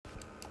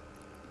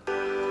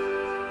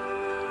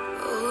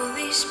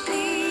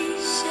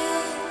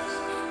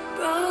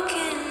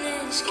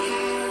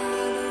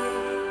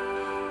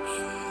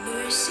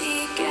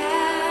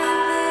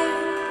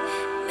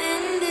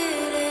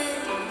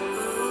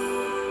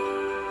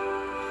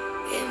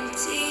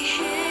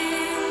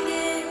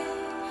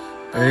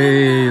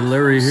Hey,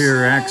 Larry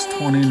here, Acts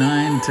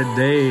 29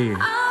 today.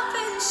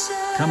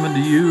 Coming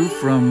to you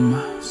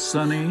from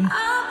sunny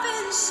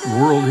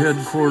world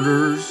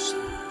headquarters,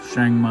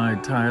 Chiang Mai,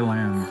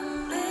 Thailand.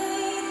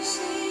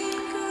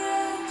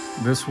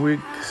 This week,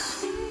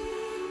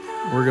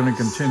 we're going to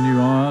continue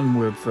on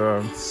with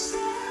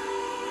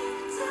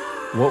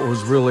what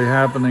was really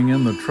happening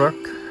in the truck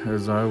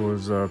as I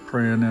was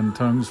praying in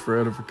tongues for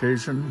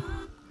edification.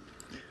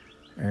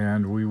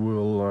 And we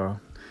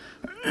will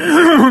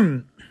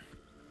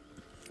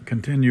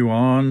continue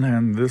on,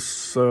 and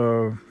this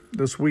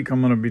week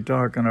I'm going to be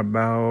talking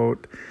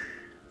about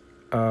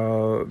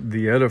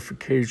the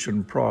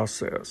edification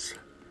process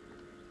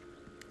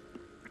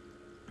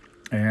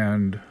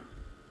and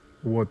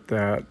what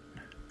that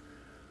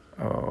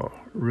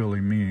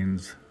really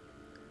means.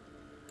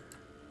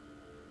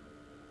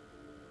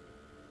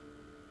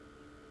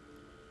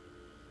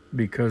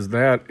 Because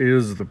that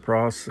is the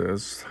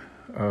process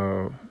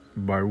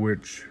by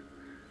which,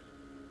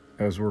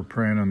 as we're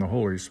praying in the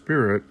Holy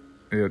Spirit,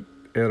 it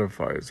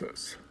edifies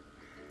us.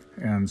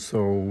 And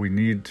so we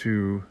need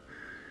to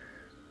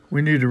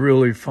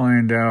really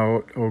find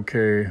out,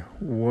 okay,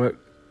 what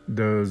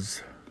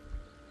does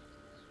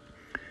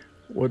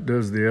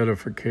the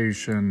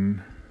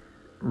edification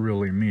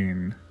really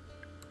mean?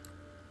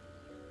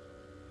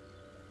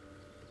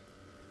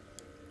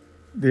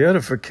 The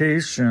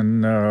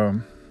edification,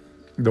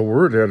 the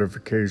word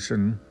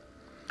edification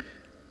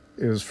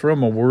is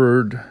from the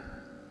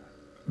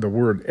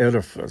word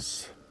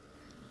edifice,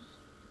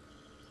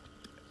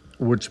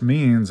 which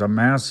means a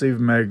massive,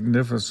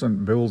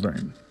 magnificent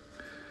building.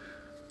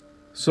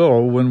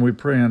 So when we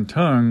pray in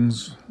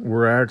tongues,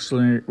 we're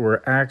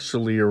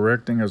actually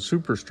erecting a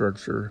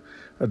superstructure,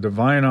 a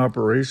divine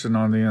operation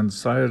on the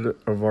inside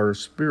of our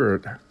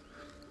spirit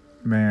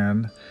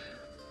man,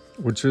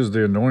 which is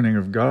the anointing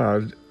of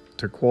God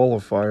to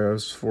qualify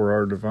us for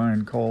our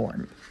divine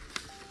calling.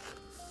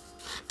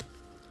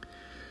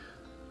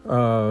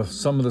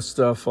 Some of the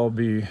stuff I'll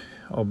be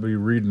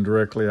reading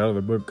directly out of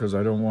the book because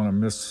I don't want to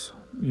miss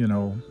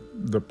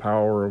the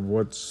power of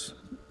what's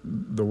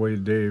the way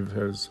Dave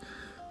has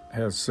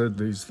said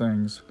these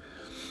things.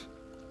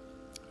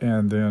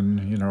 And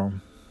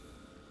then,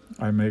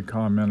 I may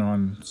comment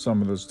on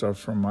some of the stuff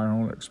from my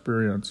own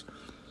experience.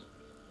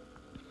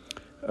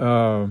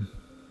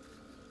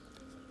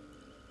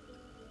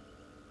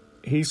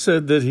 He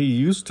said that he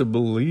used to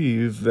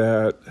believe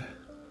that,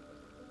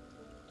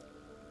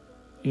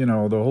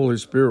 the Holy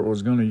Spirit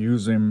was going to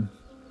use him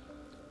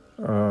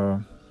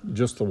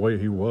just the way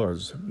he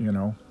was,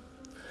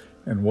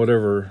 and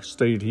whatever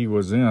state he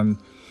was in,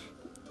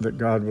 that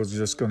God was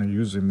just going to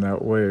use him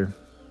that way.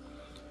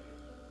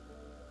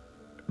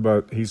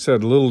 But he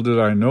said, little did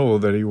I know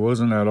that he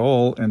wasn't at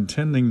all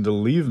intending to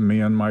leave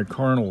me in my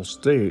carnal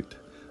state.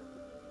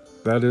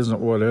 That isn't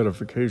what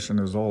edification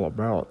is all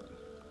about.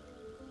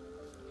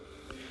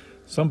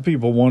 Some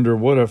people wonder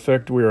what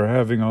effect we are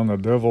having on the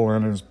devil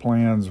and his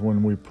plans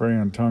when we pray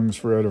in tongues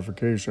for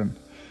edification.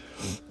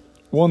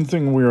 One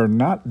thing we are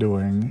not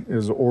doing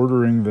is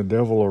ordering the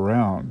devil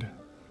around.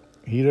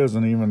 He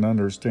doesn't even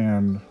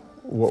understand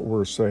what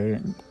we're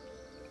saying.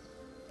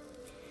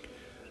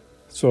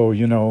 So,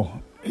 you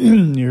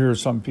hear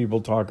some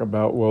people talk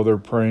about, well, they're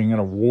praying in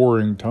a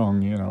warring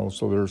tongue,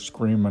 so they're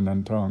screaming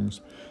in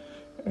tongues.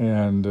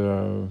 And,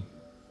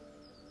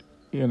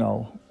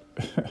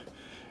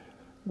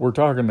 we're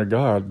talking to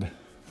God,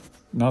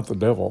 not the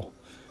devil.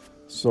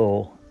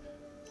 So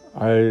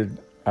I've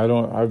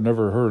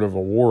never heard of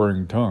a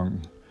warring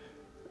tongue,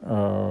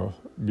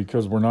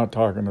 because we're not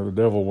talking to the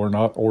devil. We're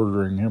not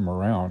ordering him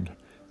around.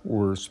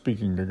 We're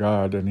speaking to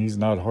God, and he's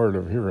not hard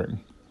of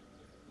hearing.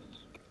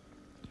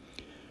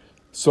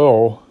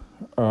 So,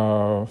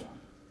 that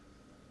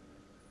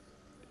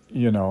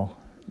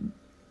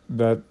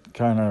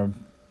kind of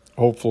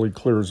hopefully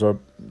clears up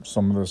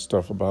some of this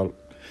stuff about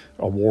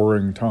a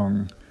warring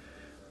tongue,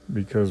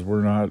 because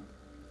we're not,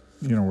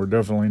 we're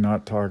definitely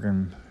not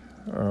talking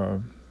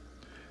to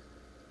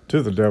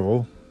the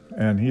devil,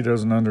 and he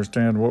doesn't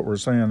understand what we're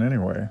saying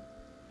anyway.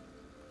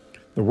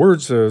 The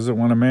word says that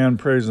when a man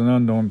prays in an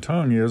unknown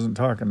tongue, he isn't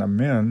talking to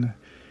men,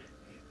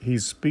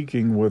 he's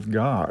speaking with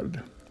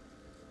God.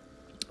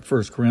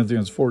 1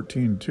 Corinthians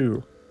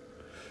 14:2.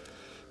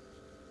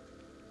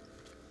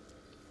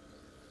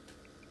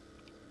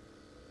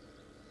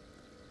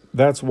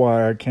 That's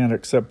why I can't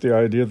accept the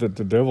idea that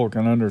the devil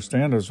can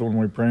understand us when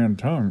we pray in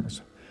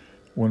tongues.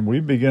 When we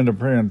begin to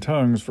pray in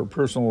tongues for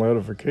personal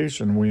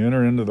edification, we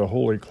enter into the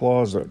holy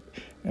closet,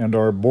 and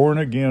our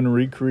born-again,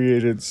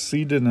 recreated,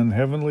 seated in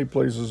heavenly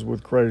places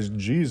with Christ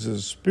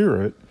Jesus'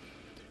 Spirit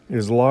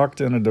is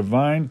locked in a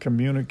divine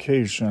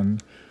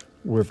communication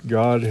with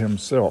God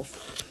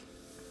Himself.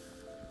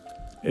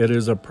 It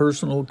is a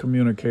personal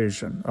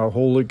communication, a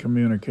holy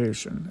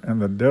communication, and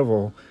the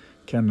devil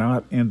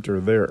cannot enter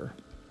there.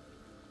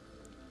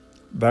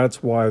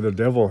 That's why the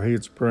devil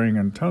hates praying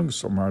in tongues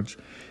so much,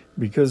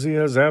 because he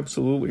has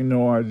absolutely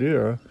no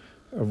idea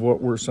of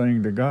what we're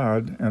saying to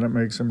God, and it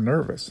makes him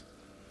nervous.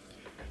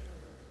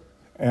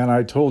 And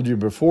I told you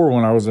before,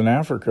 when I was in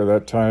Africa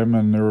that time,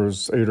 and there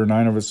was 8 or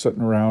 9 of us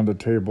sitting around a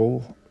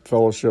table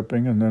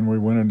fellowshipping, and then we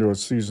went into a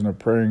season of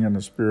praying in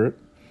the Spirit.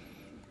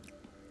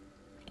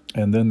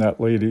 And then that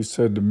lady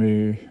said to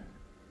me,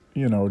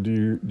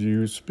 do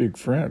you speak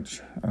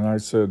French? And I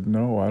said,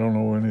 no, I don't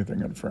know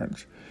anything in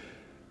French.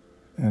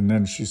 And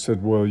then she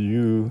said, well,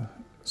 you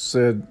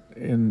said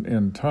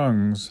in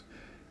tongues,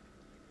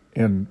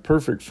 in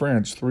perfect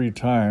French 3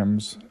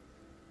 times,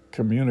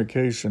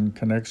 communication,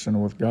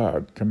 connection with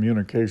God,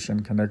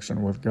 communication,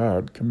 connection with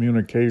God,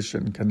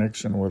 communication,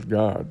 connection with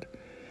God.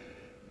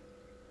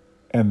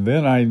 And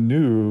then I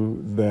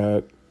knew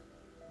that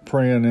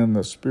praying in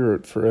the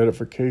Spirit for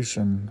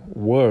edification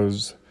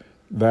was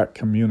that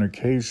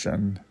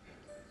communication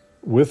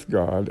with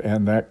God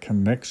and that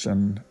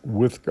connection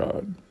with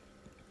God.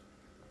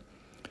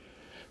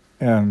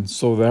 And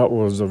so that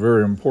was a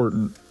very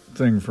important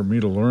thing for me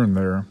to learn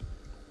there.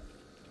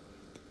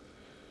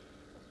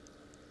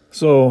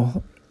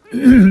 So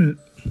the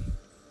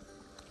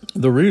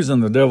reason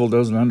the devil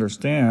doesn't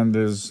understand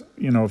is,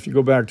 if you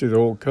go back to the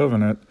Old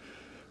Covenant,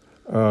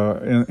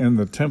 in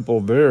the temple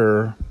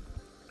there,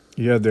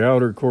 you had the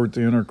outer court,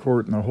 the inner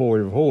court, and the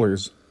Holy of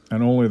Holies,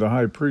 and only the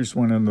high priest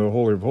went into the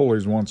Holy of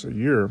Holies once a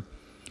year.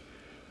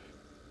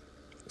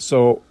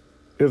 So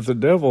if the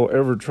devil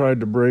ever tried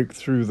to break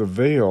through the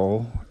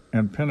veil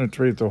and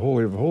penetrate the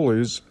Holy of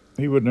Holies,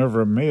 he would never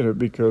have made it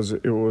because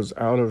it was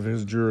out of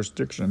his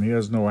jurisdiction. He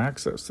has no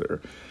access there.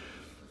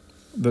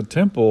 The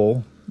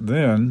temple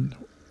then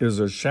is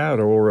a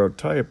shadow or a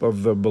type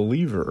of the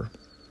believer.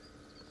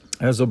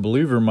 As a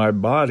believer, my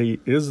body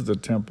is the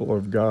temple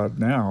of God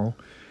now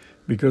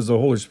because the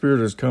Holy Spirit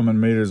has come and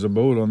made his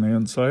abode on the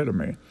inside of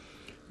me.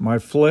 My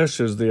flesh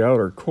is the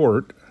outer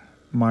court,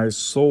 my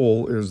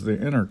soul is the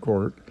inner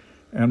court,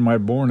 and my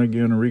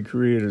born-again,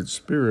 recreated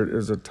spirit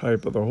is a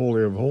type of the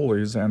Holy of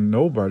Holies, and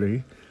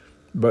nobody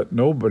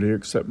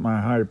except my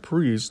high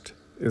priest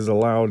is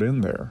allowed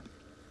in there.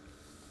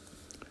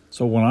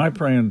 So when I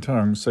pray in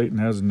tongues, Satan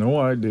has no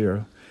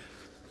idea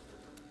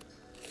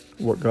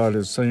what God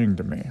is saying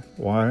to me.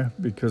 Why?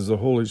 Because the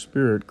Holy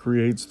Spirit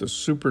creates the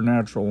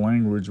supernatural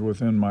language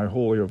within my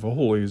Holy of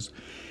Holies,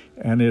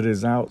 and it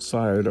is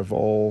outside of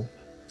all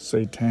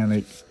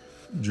satanic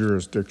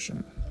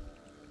jurisdiction.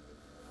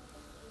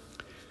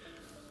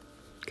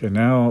 Okay,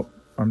 now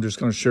I'm just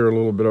going to share a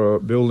little bit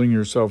about building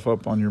yourself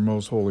up on your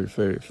most holy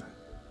faith.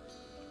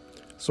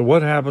 So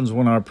what happens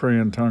when I pray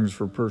in tongues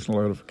for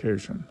personal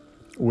edification,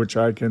 which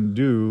I can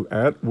do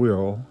at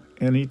will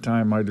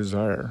anytime I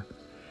desire?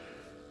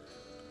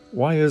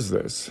 Why is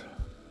this?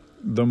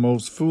 The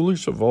most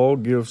foolish of all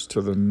gifts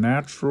to the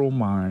natural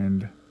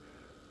mind,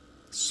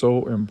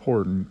 so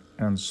important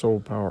and so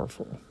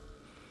powerful.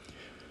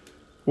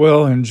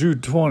 Well, in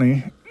Jude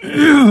 20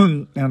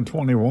 and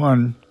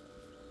 21,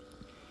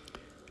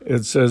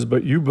 it says,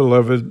 "But you,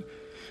 beloved,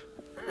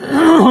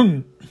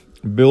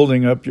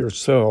 building up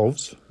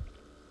yourselves.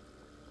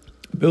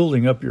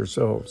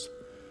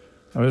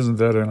 Now, isn't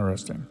that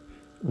interesting?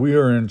 We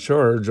are in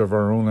charge of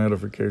our own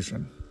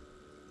edification.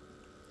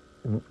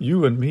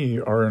 You and me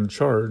are in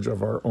charge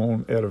of our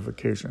own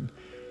edification.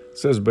 It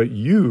says, but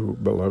you,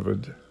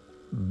 beloved,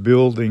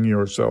 building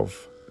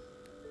yourself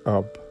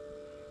up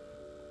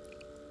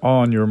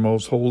on your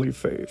most holy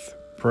faith,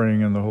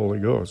 praying in the Holy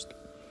Ghost.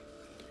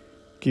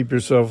 Keep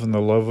yourself in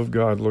the love of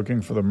God,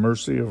 looking for the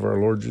mercy of our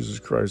Lord Jesus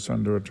Christ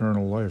unto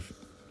eternal life."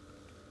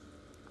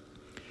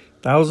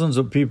 Thousands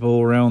of people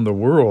around the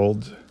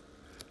world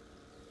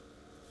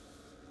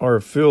are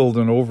filled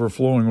and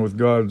overflowing with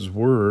God's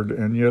Word,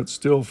 and yet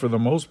still, for the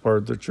most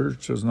part, the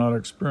church has not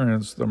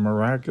experienced the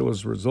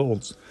miraculous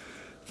results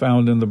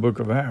found in the book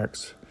of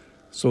Acts.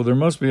 So there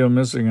must be a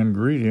missing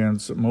ingredient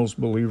that most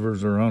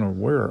believers are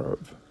unaware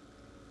of.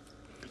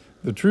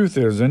 The truth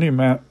is, any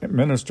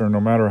minister, no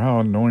matter how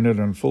anointed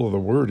and full of the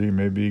Word he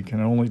may be, can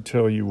only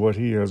tell you what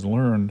he has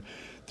learned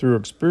through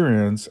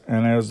experience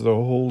and as the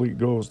Holy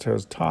Ghost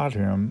has taught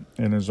him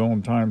in his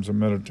own times of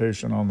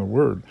meditation on the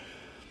Word.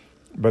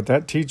 But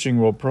that teaching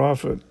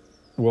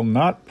will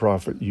not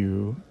profit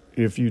you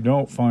if you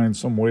don't find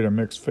some way to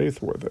mix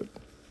faith with it.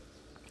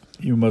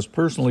 You must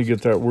personally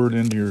get that Word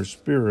into your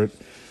spirit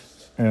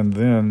and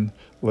then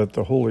let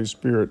the Holy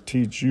Spirit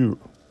teach you.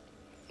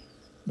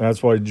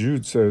 That's why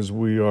Jude says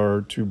we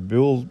are to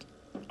build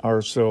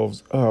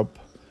ourselves up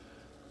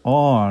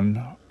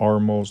on our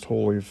most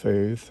holy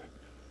faith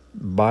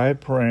by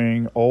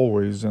praying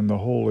always in the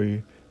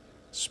Holy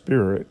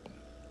Spirit.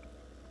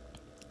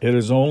 It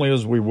is only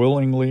as we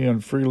willingly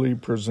and freely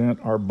present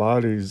our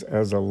bodies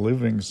as a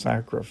living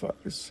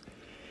sacrifice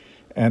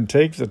and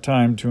take the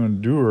time to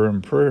endure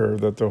in prayer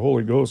that the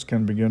Holy Ghost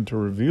can begin to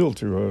reveal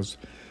to us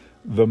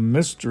the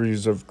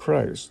mysteries of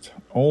Christ.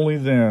 Only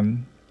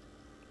then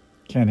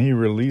can He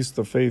release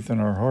the faith in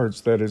our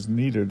hearts that is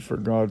needed for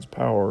God's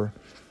power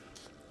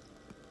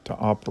to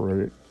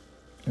operate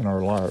in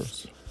our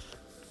lives.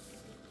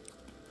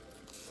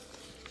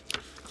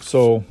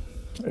 So,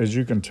 as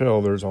you can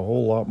tell, there's a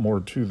whole lot more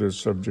to this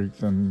subject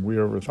than we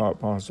ever thought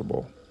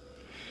possible.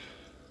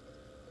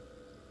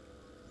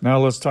 Now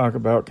let's talk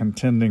about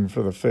contending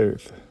for the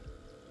faith.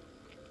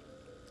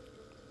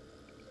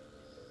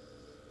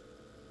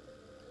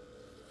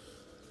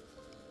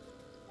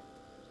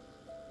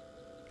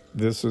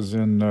 This is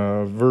in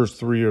verse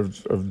 3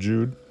 of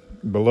Jude.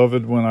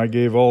 Beloved, when I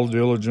gave all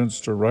diligence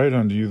to write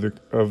unto you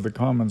of the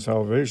common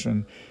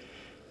salvation,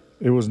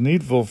 it was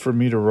needful for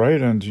me to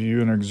write unto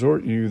you and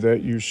exhort you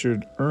that you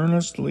should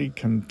earnestly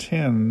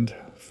contend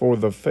for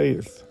the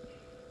faith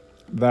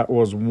that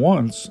was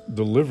once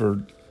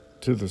delivered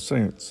to the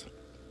saints.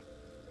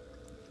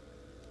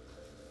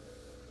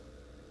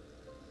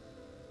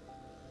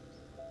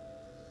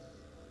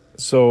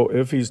 So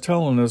if he's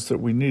telling us that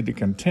we need to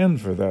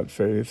contend for that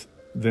faith,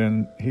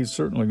 then he's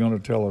certainly going to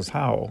tell us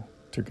how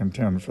to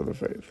contend for the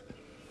faith.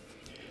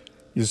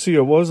 You see,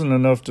 it wasn't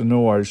enough to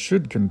know I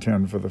should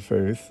contend for the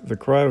faith. The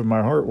cry of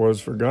my heart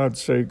was, for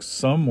God's sake,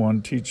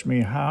 someone teach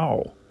me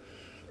how.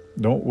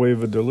 Don't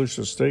wave a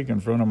delicious steak in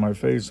front of my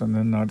face and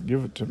then not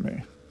give it to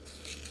me.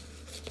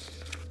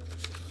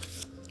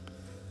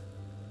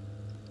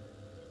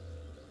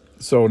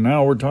 So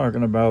now we're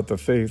talking about the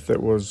faith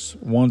that was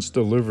once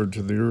delivered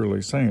to the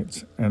early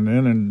saints. And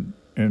then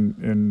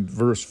in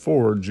verse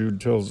 4,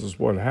 Jude tells us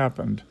what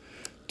happened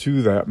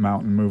to that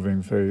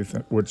mountain-moving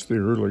faith which the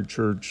early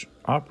church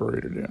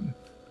operated in.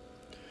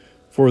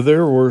 For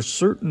there were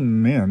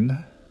certain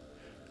men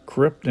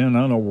crept in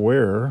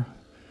unaware,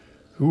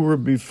 who were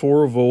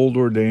before of old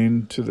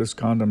ordained to this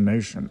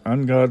condemnation,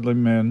 ungodly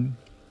men,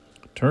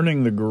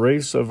 turning the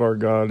grace of our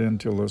God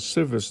into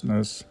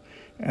lasciviousness,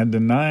 and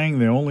denying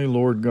the only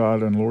Lord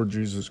God and Lord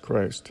Jesus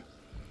Christ.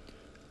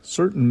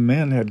 Certain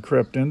men had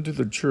crept into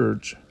the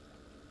church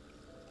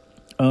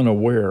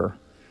unaware,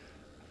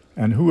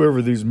 and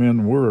whoever these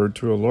men were,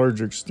 to a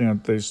large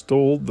extent, they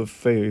stole the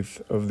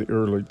faith of the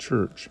early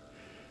church.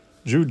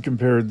 Jude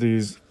compared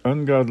these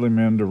ungodly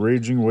men to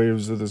raging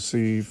waves of the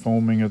sea,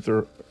 foaming at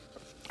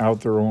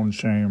out their own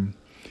shame.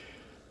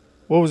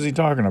 What was he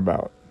talking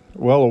about?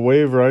 Well, a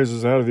wave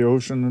rises out of the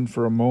ocean and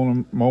for a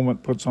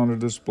moment puts on a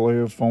display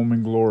of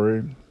foaming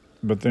glory,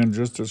 but then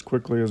just as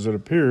quickly as it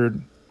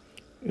appeared,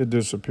 it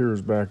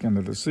disappears back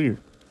into the sea.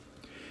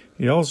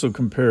 He also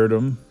compared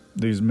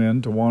these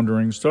men, to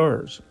wandering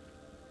stars.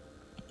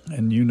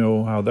 And you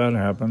know how that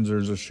happens.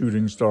 There's a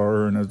shooting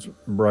star, and it's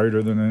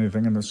brighter than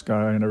anything in the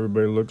sky, and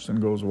everybody looks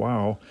and goes,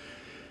 wow.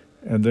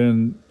 And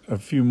then a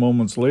few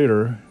moments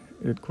later,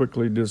 it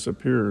quickly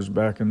disappears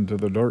back into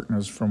the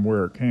darkness from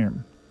where it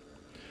came.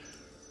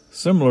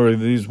 Similarly,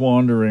 these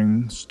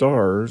wandering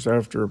stars,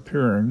 after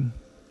appearing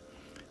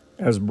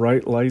as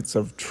bright lights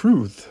of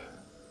truth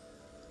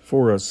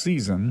for a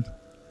season,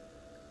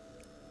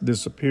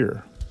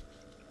 disappear.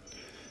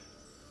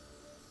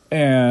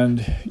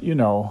 And,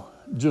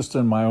 just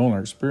in my own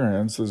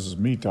experience, this is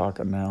me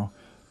talking now,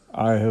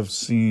 I have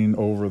seen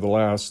over the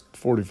last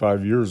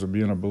 45 years of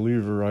being a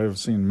believer, I have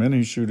seen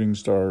many shooting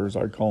stars.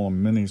 I call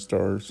them mini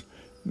stars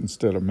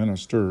instead of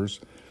ministers.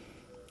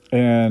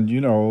 And,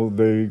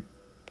 they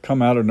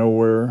come out of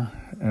nowhere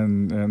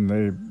and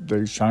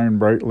they shine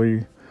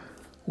brightly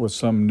with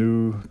some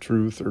new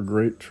truth or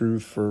great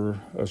truth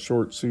for a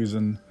short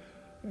season.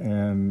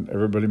 And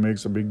everybody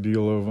makes a big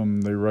deal of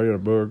them. They write a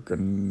book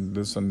and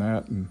this and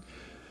that. And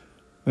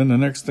then the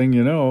next thing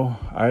you know,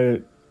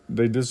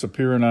 they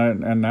disappear,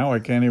 and now I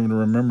can't even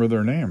remember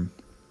their name.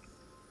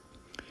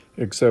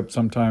 Except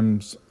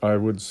sometimes I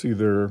would see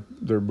their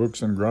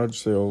books in garage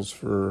sales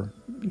for,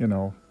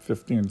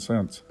 15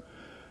 cents.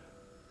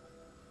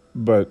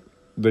 But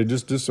they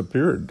just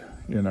disappeared,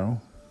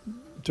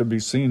 to be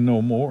seen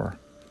no more.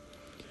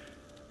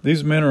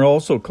 These men are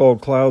also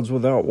called clouds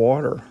without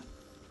water.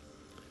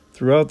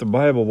 Throughout the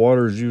Bible,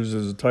 water is used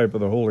as a type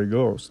of the Holy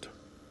Ghost.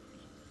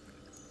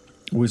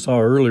 We saw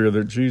earlier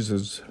that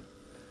Jesus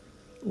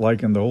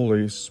likened the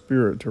Holy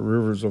Spirit to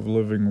rivers of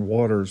living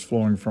waters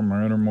flowing from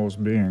our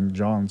innermost being,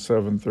 John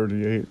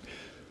 7:38.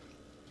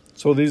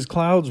 So these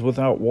clouds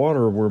without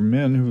water were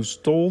men who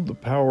stole the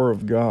power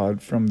of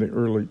God from the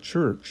early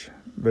church.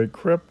 They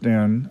crept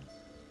in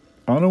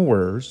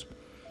unawares,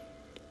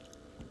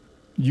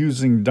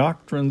 using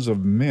doctrines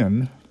of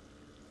men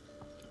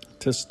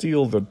to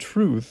steal the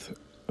truth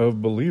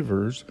of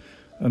believers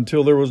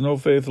until there was no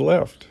faith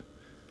left.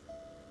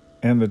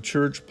 And the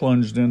church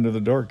plunged into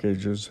the dark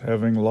ages,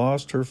 having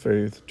lost her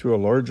faith to a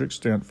large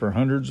extent for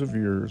hundreds of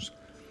years.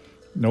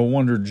 No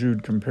wonder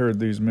Jude compared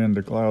these men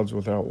to clouds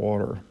without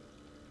water.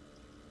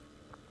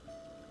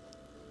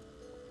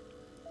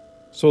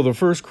 So the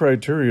first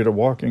criteria to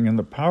walking in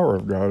the power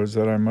of God is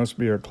that I must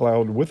be a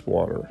cloud with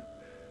water.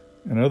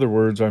 In other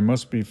words, I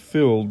must be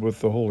filled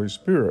with the Holy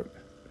Spirit.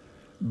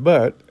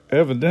 But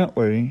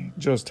evidently,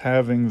 just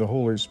having the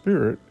Holy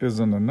Spirit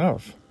isn't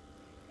enough.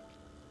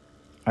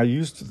 I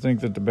used to think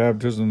that the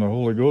baptism of the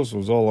Holy Ghost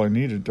was all I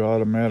needed to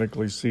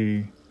automatically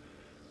see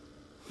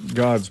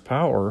God's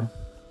power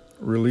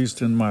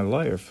released in my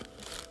life.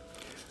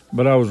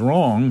 But I was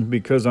wrong,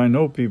 because I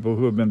know people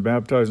who have been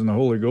baptized in the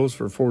Holy Ghost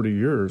for 40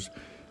 years.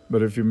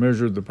 But if you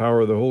measured the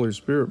power of the Holy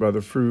Spirit by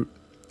the fruit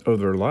of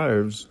their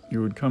lives,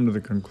 you would come to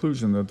the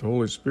conclusion that the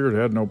Holy Spirit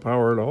had no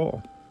power at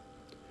all.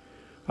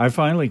 I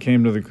finally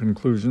came to the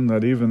conclusion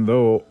that even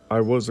though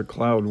I was a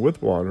cloud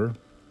with water,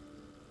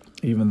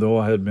 even though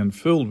I had been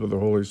filled with the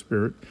Holy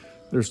Spirit,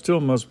 there still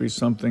must be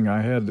something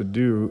I had to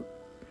do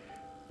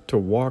to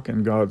walk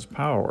in God's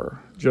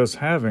power. Just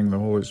having the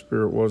Holy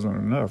Spirit wasn't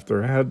enough.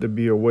 There had to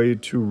be a way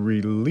to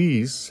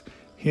release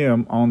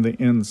Him on the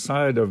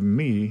inside of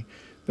me.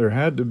 There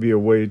had to be a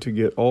way to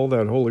get all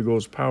that Holy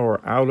Ghost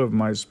power out of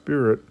my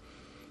spirit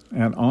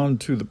and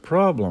onto the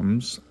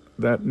problems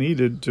that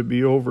needed to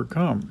be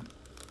overcome.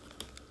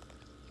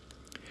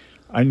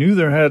 I knew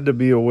there had to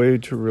be a way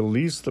to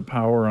release the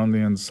power on the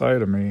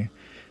inside of me,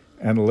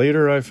 and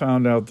later I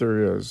found out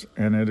there is,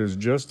 and it is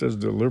just as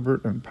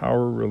deliberate and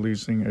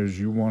power-releasing as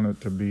you want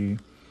it to be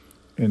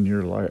in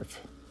your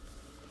life.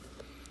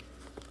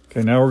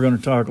 Okay, now we're going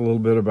to talk a little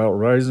bit about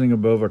rising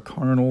above a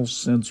carnal,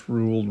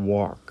 sense-ruled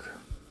walk.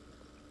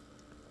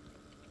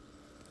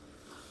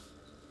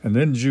 And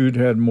then Jude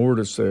had more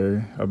to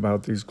say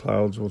about these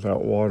clouds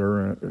without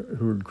water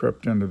who had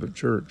crept into the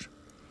church.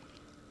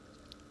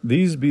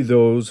 These be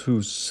those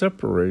who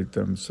separate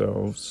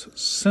themselves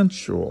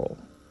sensual,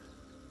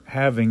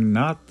 having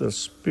not the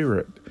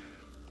Spirit.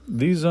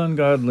 These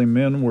ungodly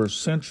men were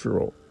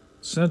sensual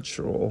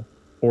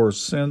or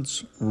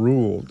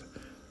sense-ruled.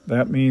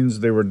 That means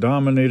they were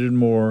dominated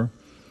more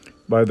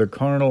by the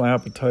carnal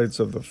appetites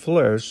of the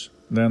flesh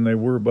than they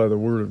were by the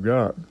Word of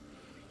God.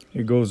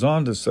 He goes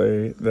on to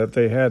say that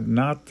they had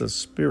not the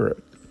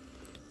Spirit.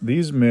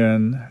 These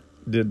men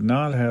did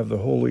not have the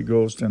Holy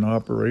Ghost in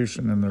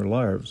operation in their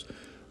lives.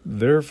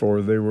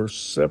 Therefore, they were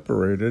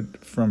separated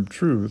from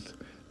truth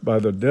by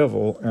the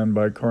devil and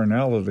by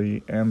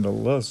carnality and the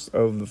lusts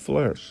of the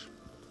flesh.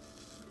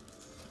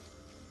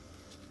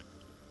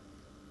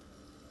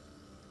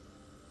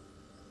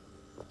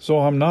 So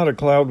I'm not a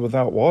cloud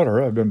without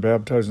water. I've been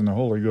baptized in the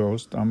Holy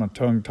Ghost. I'm a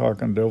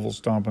tongue-talking,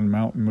 devil-stomping,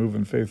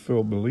 mountain-moving,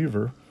 faith-filled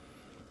believer.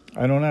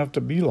 I don't have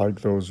to be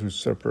like those who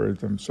separate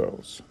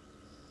themselves.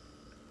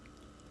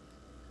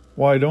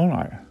 Why don't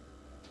I?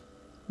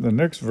 The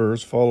next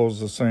verse follows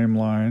the same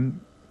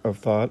line of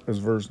thought as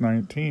verse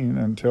 19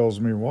 and tells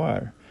me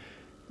why.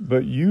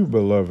 But you,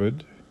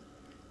 beloved,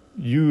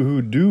 you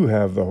who do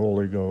have the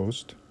Holy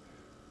Ghost,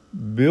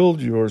 build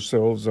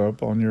yourselves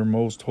up on your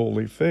most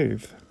holy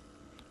faith.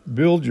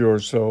 Build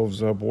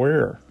yourselves up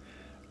where?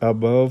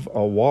 Above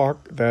a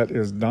walk that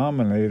is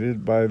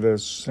dominated by the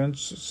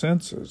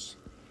senses,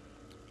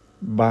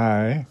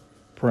 by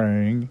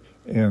praying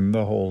in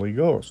the Holy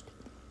Ghost.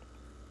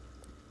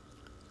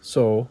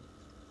 So,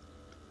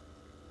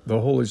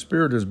 the Holy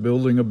Spirit is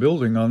building a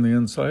building on the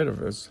inside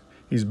of us.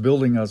 He's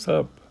building us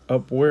up.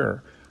 Up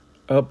where?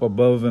 Up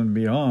above and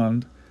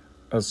beyond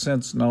a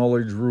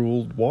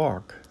sense-knowledge-ruled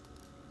walk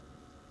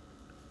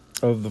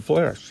of the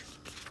flesh.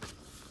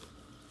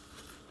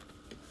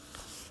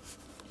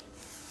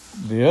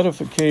 The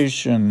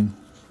edification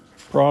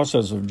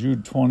process of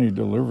Jude 20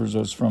 delivers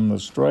us from the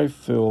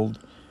strife-filled,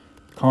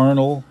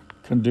 carnal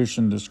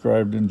condition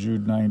described in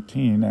Jude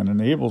 19 and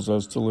enables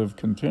us to live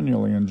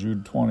continually in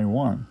Jude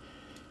 21.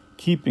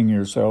 Keeping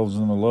yourselves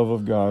in the love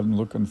of God and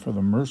looking for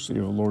the mercy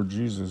of the Lord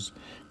Jesus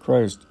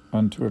Christ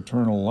unto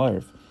eternal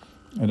life.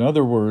 In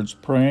other words,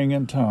 praying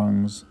in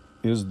tongues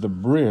is the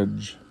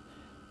bridge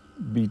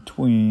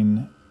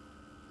between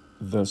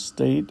the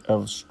state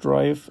of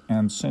strife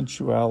and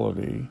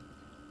sensuality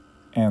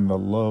and the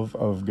love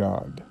of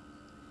God.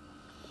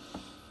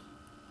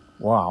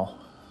 Wow.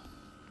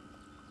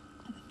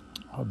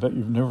 I bet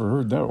you've never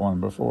heard that one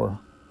before.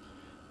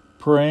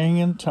 Praying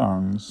in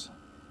tongues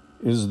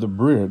is the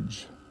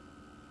bridge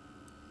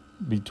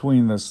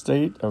between the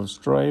state of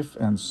strife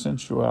and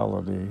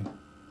sensuality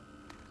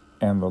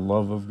and the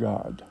love of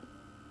God.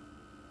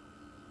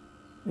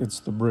 It's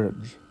the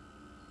bridge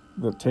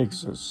that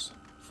takes us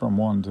from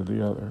one to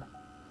the other.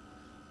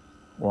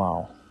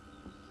 Wow.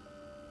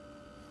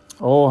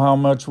 Oh, how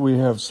much we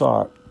have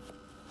sought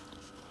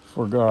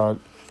God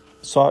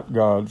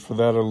for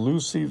that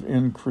elusive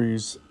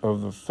increase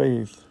of the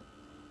faith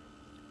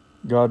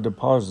God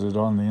deposited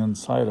on the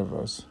inside of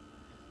us.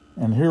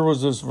 And here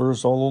was this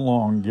verse all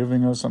along,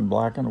 giving us in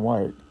black and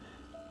white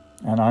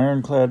an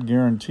ironclad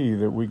guarantee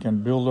that we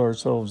can build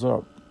ourselves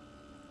up.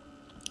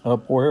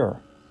 Up where?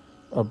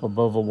 Up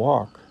above a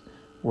walk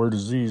where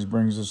disease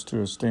brings us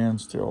to a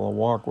standstill, a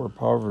walk where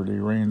poverty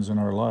reigns in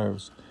our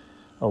lives,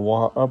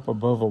 up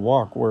above a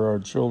walk where our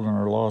children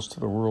are lost to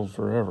the world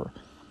forever,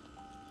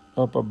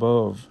 up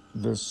above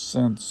this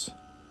sense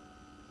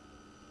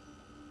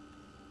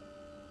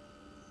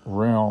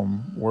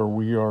realm where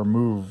we are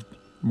moved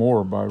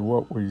more by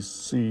what we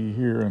see,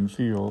 hear, and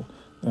feel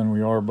than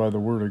we are by the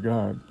Word of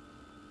God.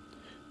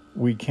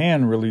 We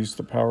can release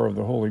the power of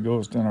the Holy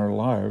Ghost in our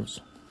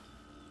lives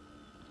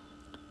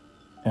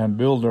and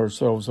build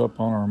ourselves up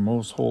on our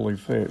most holy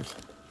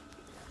faith.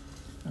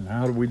 And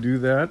how do we do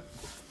that?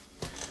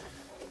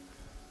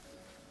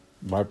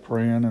 By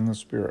praying in the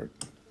Spirit.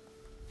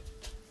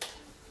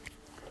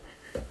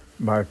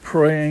 by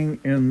praying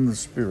in the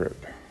Spirit.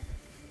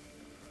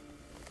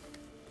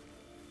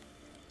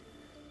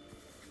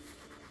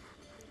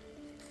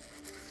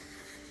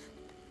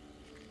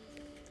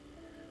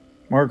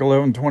 Mark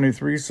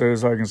 11:23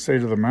 says, I can say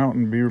to the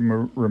mountain, be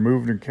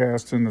removed and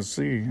cast in the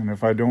sea, and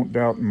if I don't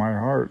doubt in my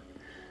heart,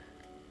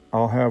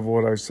 I'll have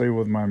what I say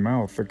with my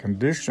mouth. The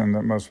condition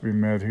that must be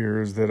met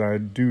here is that I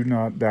do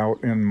not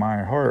doubt in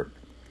my heart.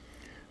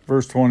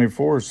 Verse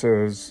 24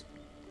 says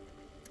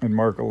in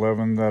Mark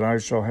 11 that I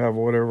shall have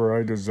whatever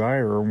I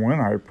desire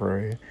when I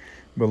pray,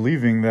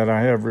 believing that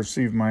I have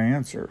received my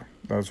answer.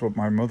 That's what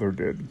my mother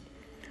did.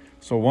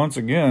 So once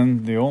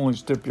again, the only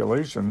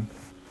stipulation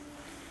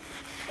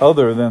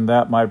other than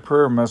that my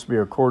prayer must be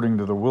according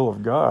to the will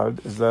of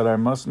God is that I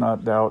must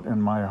not doubt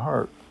in my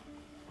heart.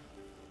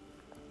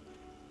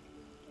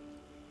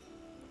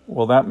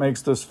 Well, that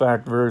makes this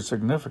fact very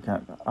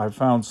significant. I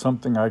found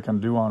something I can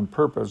do on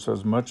purpose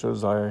as much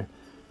as I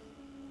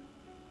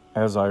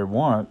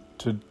want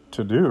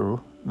to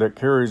do that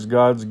carries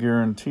God's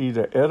guarantee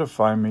to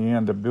edify me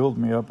and to build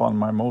me up on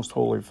my most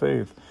holy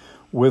faith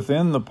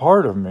within the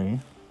part of me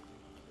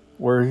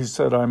where he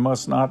said I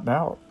must not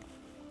doubt.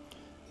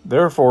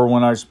 Therefore,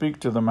 when I speak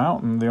to the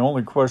mountain, the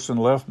only question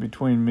left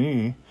between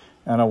me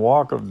and a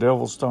walk of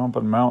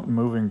devil-stomping,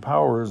 mountain-moving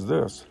power is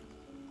this.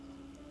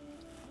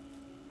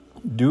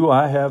 Do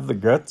I have the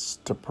guts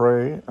to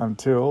pray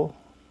until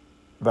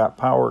that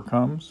power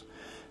comes?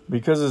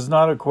 Because it's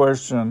not a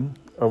question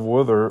of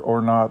whether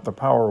or not the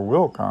power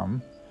will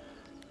come.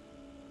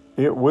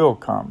 It will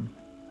come.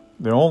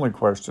 The only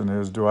question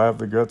is, do I have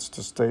the guts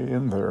to stay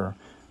in there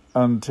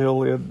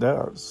until it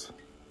does?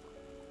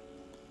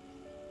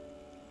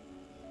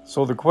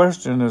 So the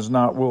question is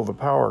not, will the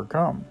power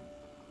come?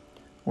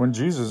 When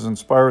Jesus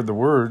inspired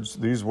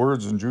these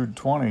words in Jude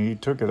 20, he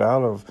took it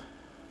out of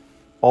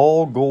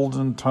all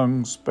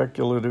golden-tongued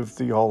speculative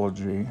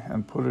theology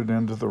and put it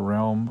into the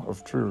realm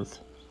of truth.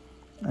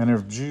 And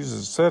if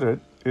Jesus said it,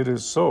 it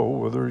is so,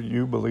 whether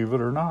you believe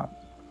it or not.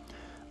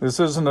 This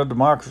isn't a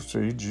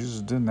democracy.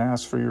 Jesus didn't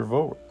ask for your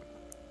vote.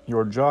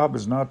 Your job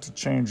is not to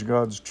change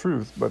God's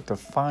truth, but to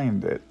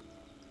find it.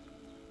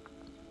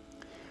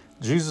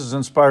 Jesus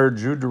inspired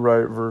Jude to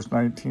write verse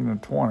 19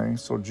 and 20,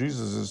 so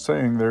Jesus is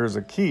saying there is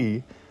a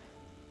key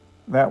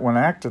that when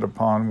acted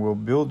upon will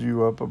build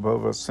you up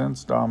above a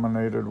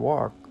sense-dominated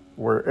walk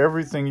where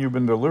everything you've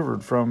been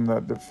delivered from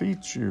that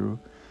defeats you,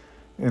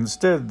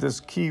 instead this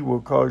key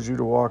will cause you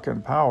to walk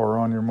in power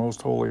on your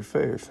most holy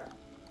faith.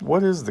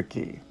 What is the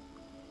key?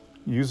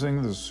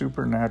 Using the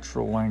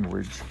supernatural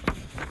language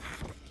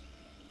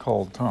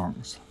called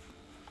tongues.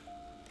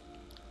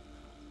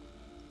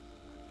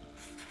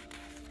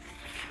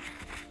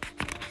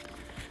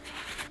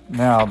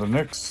 Now, the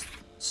next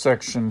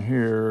section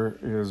here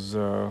is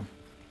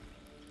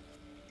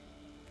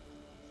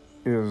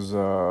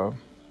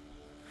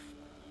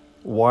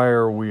why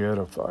are we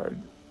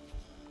edified?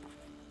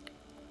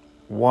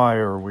 Why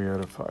are we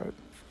edified?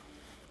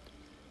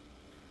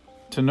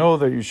 To know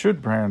that you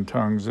should pray in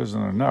tongues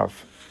isn't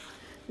enough.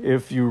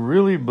 If you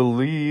really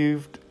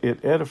believed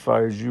it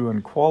edifies you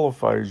and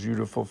qualifies you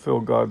to fulfill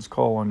God's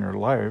call on your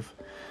life,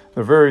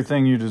 the very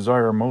thing you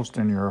desire most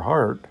in your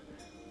heart,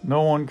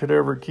 no one could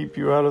ever keep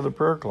you out of the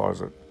prayer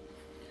closet.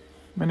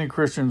 Many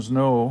Christians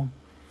know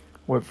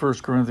what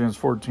 1 Corinthians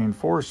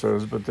 14:4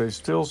 says, but they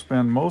still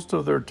spend most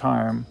of their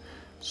time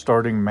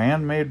starting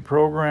man-made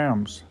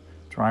programs,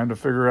 trying to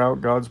figure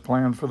out God's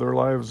plan for their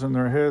lives in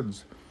their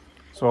heads.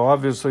 So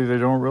obviously they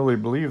don't really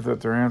believe that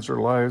their answer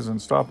lies in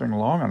stopping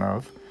long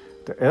enough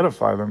to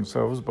edify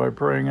themselves by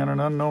praying in an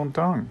unknown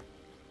tongue.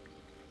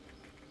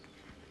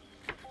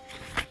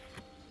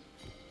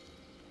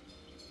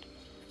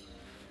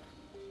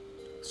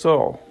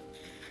 So,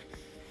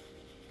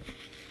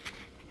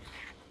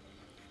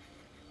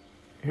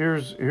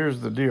 here's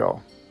the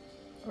deal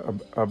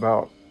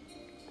about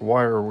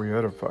why are we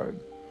edified.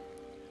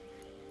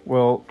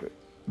 Well,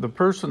 the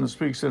person that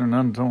speaks in an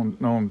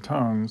unknown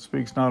tongue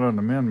speaks not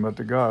unto men but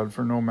to God,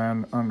 for no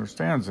man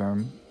understands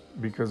him,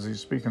 because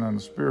he's speaking in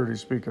the Spirit, he's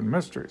speaking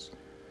mysteries.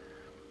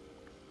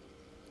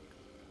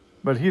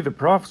 But he that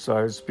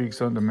prophesies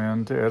speaks unto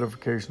men to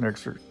edification,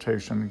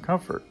 exhortation, and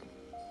comfort.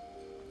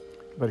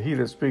 But he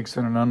that speaks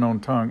in an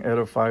unknown tongue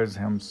edifies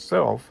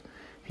himself.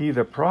 He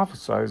that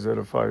prophesies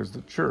edifies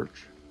the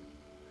church.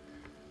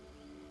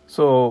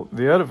 So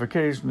the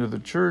edification to the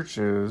church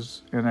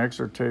is in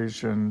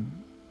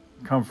exhortation,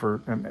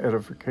 comfort, and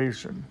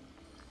edification.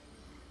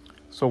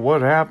 So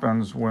what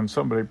happens when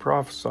somebody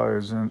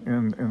prophesies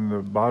in the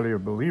body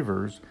of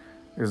believers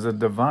is a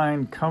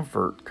divine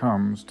comfort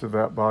comes to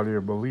that body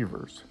of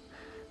believers.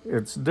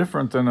 It's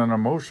different than an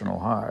emotional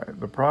high.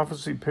 The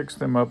prophecy picks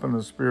them up in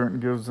the Spirit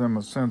and gives them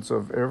a sense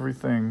of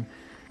everything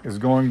is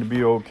going to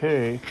be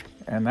okay,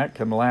 and that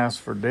can last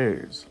for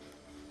days.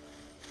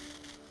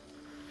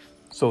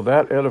 So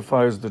that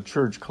edifies the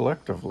church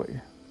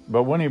collectively.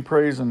 But when he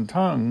prays in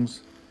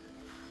tongues,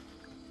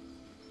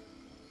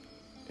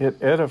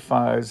 it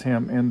edifies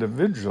him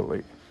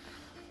individually.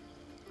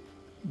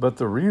 But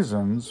the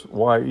reasons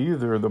why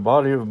either the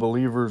body of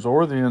believers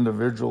or the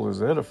individual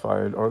is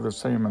edified are the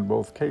same in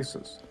both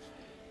cases.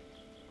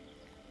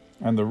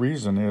 And the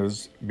reason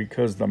is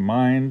because the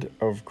mind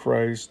of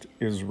Christ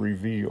is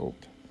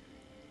revealed.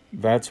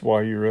 That's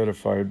why you're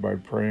edified by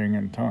praying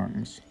in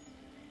tongues.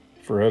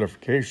 For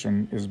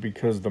edification is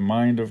because the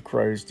mind of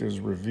Christ is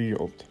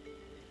revealed.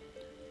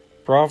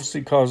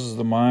 Prophecy causes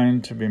the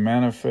mind to be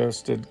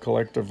manifested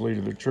collectively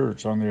to the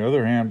church. On the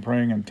other hand,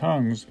 praying in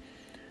tongues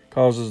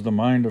causes the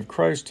mind of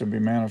Christ to be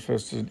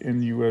manifested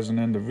in you as an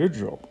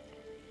individual.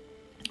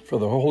 For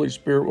the Holy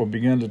Spirit will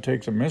begin to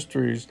take the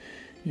mysteries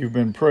you've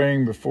been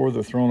praying before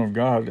the throne of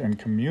God and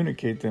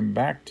communicate them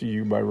back to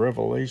you by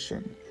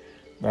revelation.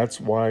 That's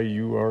why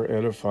you are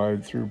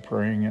edified through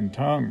praying in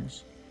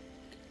tongues.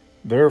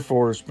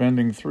 Therefore,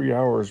 spending 3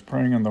 hours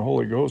praying in the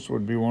Holy Ghost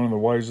would be one of the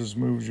wisest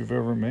moves you've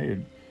ever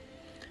made.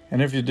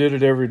 And if you did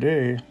it every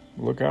day,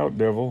 look out,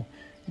 devil.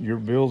 You're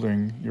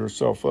building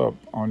yourself up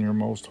on your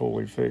most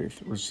holy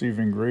faith,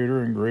 receiving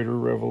greater and greater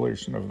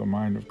revelation of the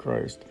mind of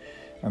Christ.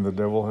 And the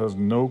devil has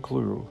no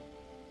clue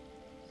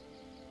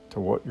to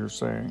what you're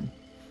saying.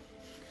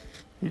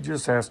 He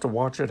just has to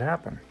watch it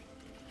happen.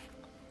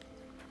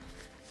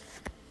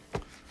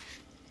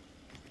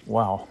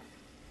 Wow.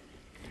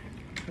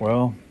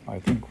 Well, I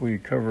think we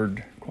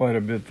covered quite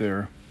a bit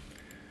there.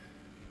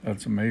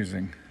 That's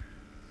amazing.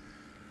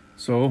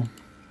 So,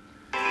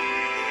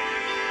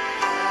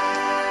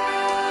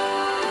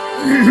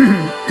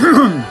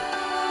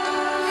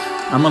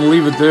 I'm going to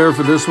leave it there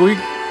for this week.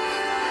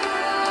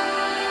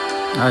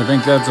 I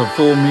think that's a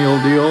full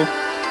meal deal.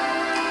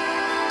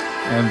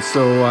 And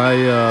so I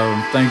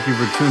thank you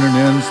for tuning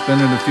in,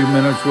 spending a few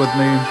minutes with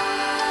me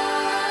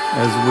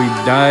as we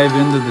dive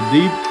into the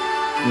deep,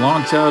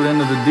 launch out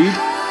into the deep,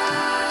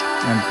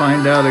 and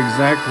find out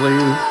exactly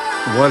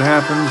what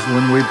happens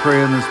when we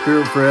pray in the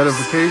Spirit for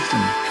edification.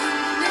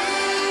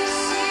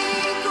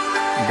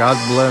 God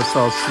bless.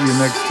 I'll see you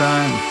next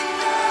time.